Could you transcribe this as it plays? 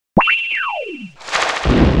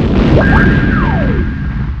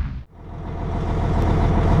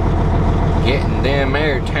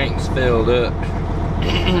filled up.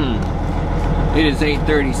 It is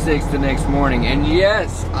 8:36 the next morning, and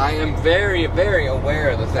yes, I am very, very aware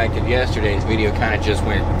of the fact that yesterday's video kind of just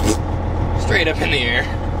went straight up in the air.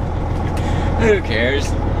 Who cares?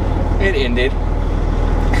 It ended.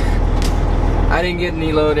 I didn't get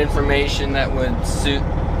any load information that would suit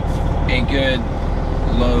a good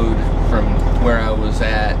load from where I was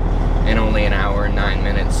at in only an hour and 9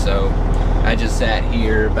 minutes, so I just sat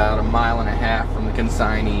here about a mile and a half from the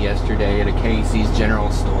consignee yesterday at a Casey's general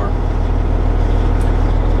store.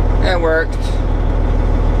 That worked.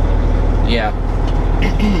 Yeah.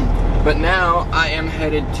 But now I am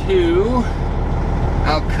headed to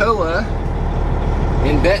Alcoa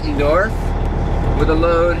in Bettendorf with a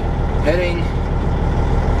load heading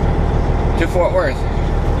to Fort Worth.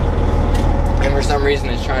 And for some reason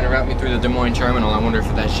it's trying to route me through the Des Moines terminal. I wonder if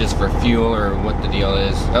that's just for fuel or what the deal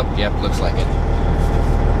is. Oh, yep, looks like it.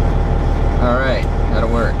 Alright,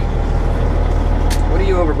 that'll work. What are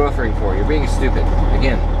you over buffering for? You're being stupid.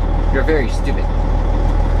 Again, you're very stupid.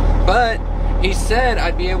 But he said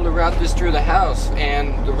I'd be able to route this through the house,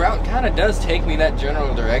 and the route kind of does take me that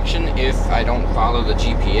general direction if I don't follow the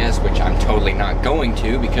GPS, which I'm totally not going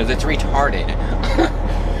to because it's retarded.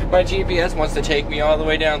 My GPS wants to take me all the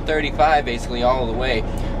way down 35, basically all the way,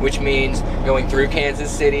 which means going through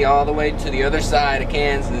Kansas City all the way to the other side of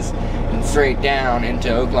Kansas and straight down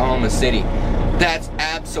into Oklahoma City. That's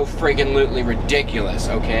abso-friggin-lutely ridiculous,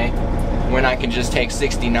 okay? When I can just take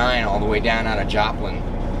 69 all the way down out of Joplin.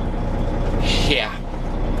 Yeah,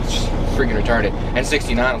 it's freaking retarded. And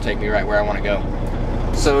 69 will take me right where I want to go.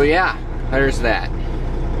 So yeah, there's that.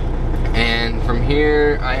 And from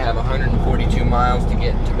here, I have 142 miles to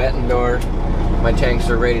get to Bettendorf. My tanks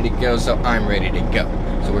are ready to go, so I'm ready to go.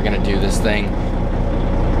 So we're gonna do this thing.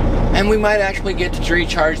 And we might actually get to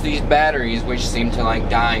recharge these batteries, which seem to like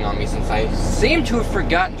dying on me since I seem to have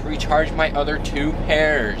forgotten to recharge my other 2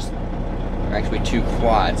 pairs. Actually 2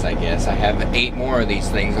 quads, I guess. I have 8 more of these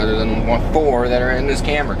things other than 4 that are in this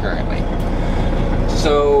camera currently.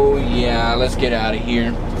 So yeah, let's get out of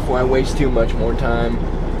here before I waste too much more time.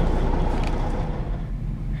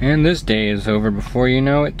 And this day is over before you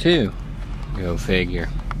know it too. Go figure.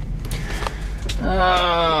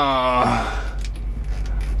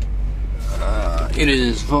 It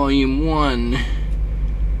is volume 1.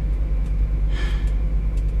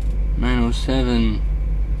 907.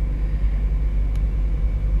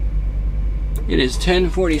 It is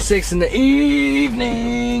 10:46 in the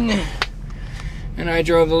evening, and I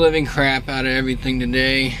drove the living crap out of everything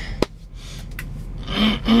today.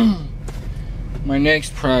 My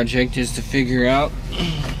next project is to figure out,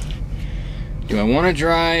 do I want to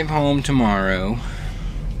drive home tomorrow,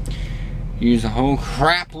 use a whole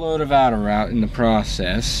crap load of outer route in the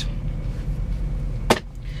process,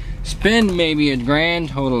 spend maybe a grand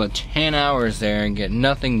total of 10 hours there and get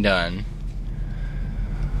nothing done,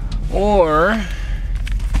 or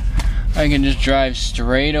I can just drive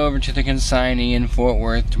straight over to the consignee in Fort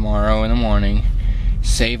Worth tomorrow in the morning,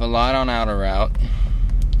 save a lot on outer route,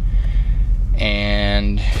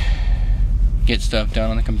 and get stuff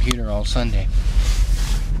done on the computer all Sunday.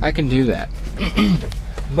 I can do that.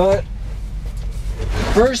 But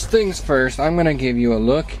first things first, I'm gonna give you a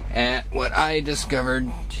look at what I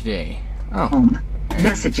discovered today. Home.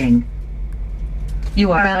 Messaging.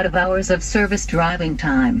 You are out of hours of service driving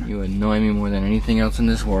time. You annoy me more than anything else in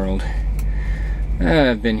this world.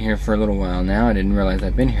 I've been here for a little while now. I didn't realize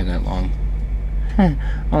I've been here that long.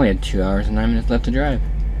 Only had 2 hours and 9 minutes left to drive.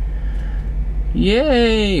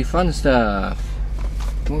 Yay! Fun stuff.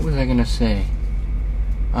 What was I gonna say?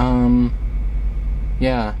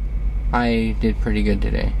 Yeah, I did pretty good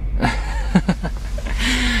today.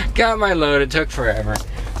 Got my load. It took forever.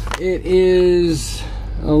 It is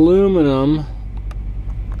aluminum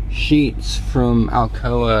sheets from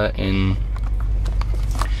Alcoa in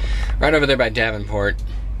right over there by Davenport.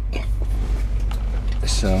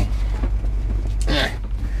 So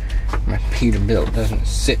my Peterbilt doesn't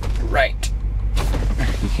sit right.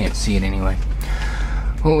 You can't see it anyway.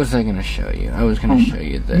 What was I gonna show you? I was gonna show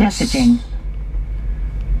you this. Messaging.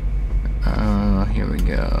 Here we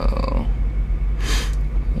go.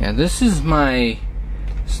 Yeah, this is my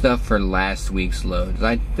stuff for last week's loads.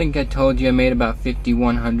 I think I told you I made about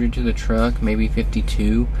 5,100 to the truck, maybe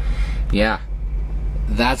 52. Yeah,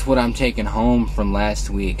 that's what I'm taking home from last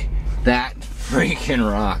week. That freaking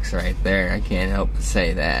rocks right there. I can't help but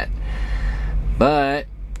say that. But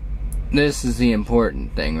this is the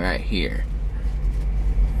important thing right here.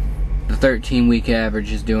 The 13-week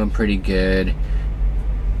average is doing pretty good.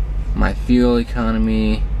 My fuel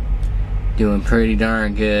economy doing pretty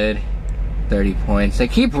darn good. 30 points. They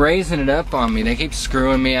keep raising it up on me. They keep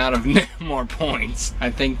screwing me out of more points.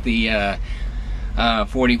 I think the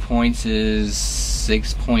 40 points is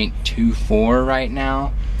 6.24 right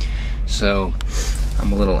now. So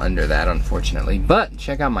I'm a little under that, unfortunately. But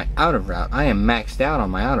check out my out of route. I am maxed out on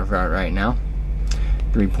my out of route right now.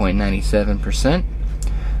 3.97%.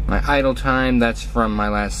 My idle time, that's from my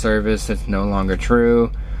last service. That's no longer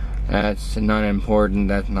true. That's not important.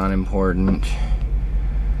 That's not important.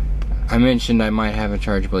 I mentioned I might have a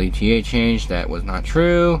chargeable ETA change. That was not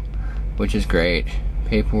true, which is great.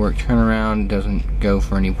 Paperwork turnaround doesn't go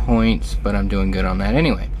for any points, but I'm doing good on that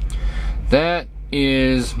anyway. That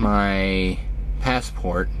is my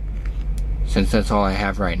passport, since that's all I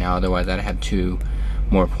have right now. Otherwise I'd have 2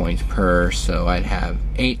 more points per, so I'd have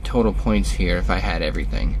 8 total points here if I had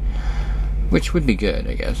everything, which would be good,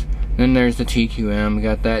 I guess. Then there's the TQM,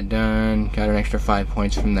 got that done, got an extra 5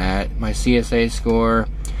 points from that. My CSA score,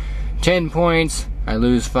 10 points, I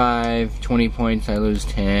lose 5, 20 points, I lose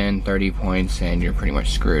 10, 30 points, and you're pretty much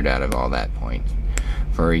screwed out of all that points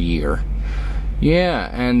for a year. Yeah,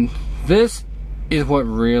 and this is what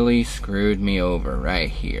really screwed me over right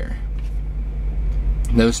here.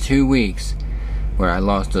 Those 2 weeks where I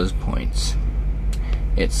lost those points.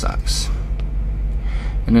 It sucks.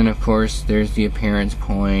 And then of course there's the appearance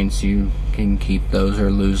points. You can keep those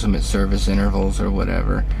or lose them at service intervals or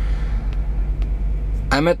whatever.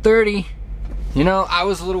 I'm at 30. You know, I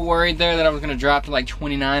was a little worried there that I was going to drop to like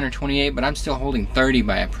 29 or 28, but I'm still holding 30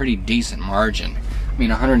 by a pretty decent margin. I mean,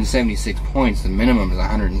 176 points, the minimum is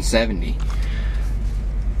 170.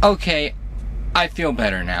 Okay, I feel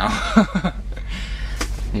better now.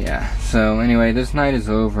 Yeah, so anyway, this night is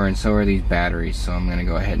over and so are these batteries, so I'm going to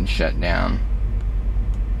go ahead and shut down.